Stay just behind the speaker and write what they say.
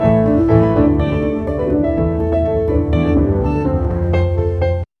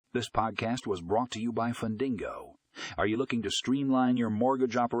This podcast was brought to you by Fundingo. Are you looking to streamline your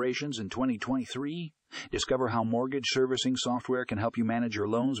mortgage operations in 2023? Discover how mortgage servicing software can help you manage your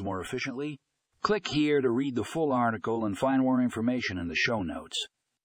loans more efficiently? Click here to read the full article and find more information in the show notes.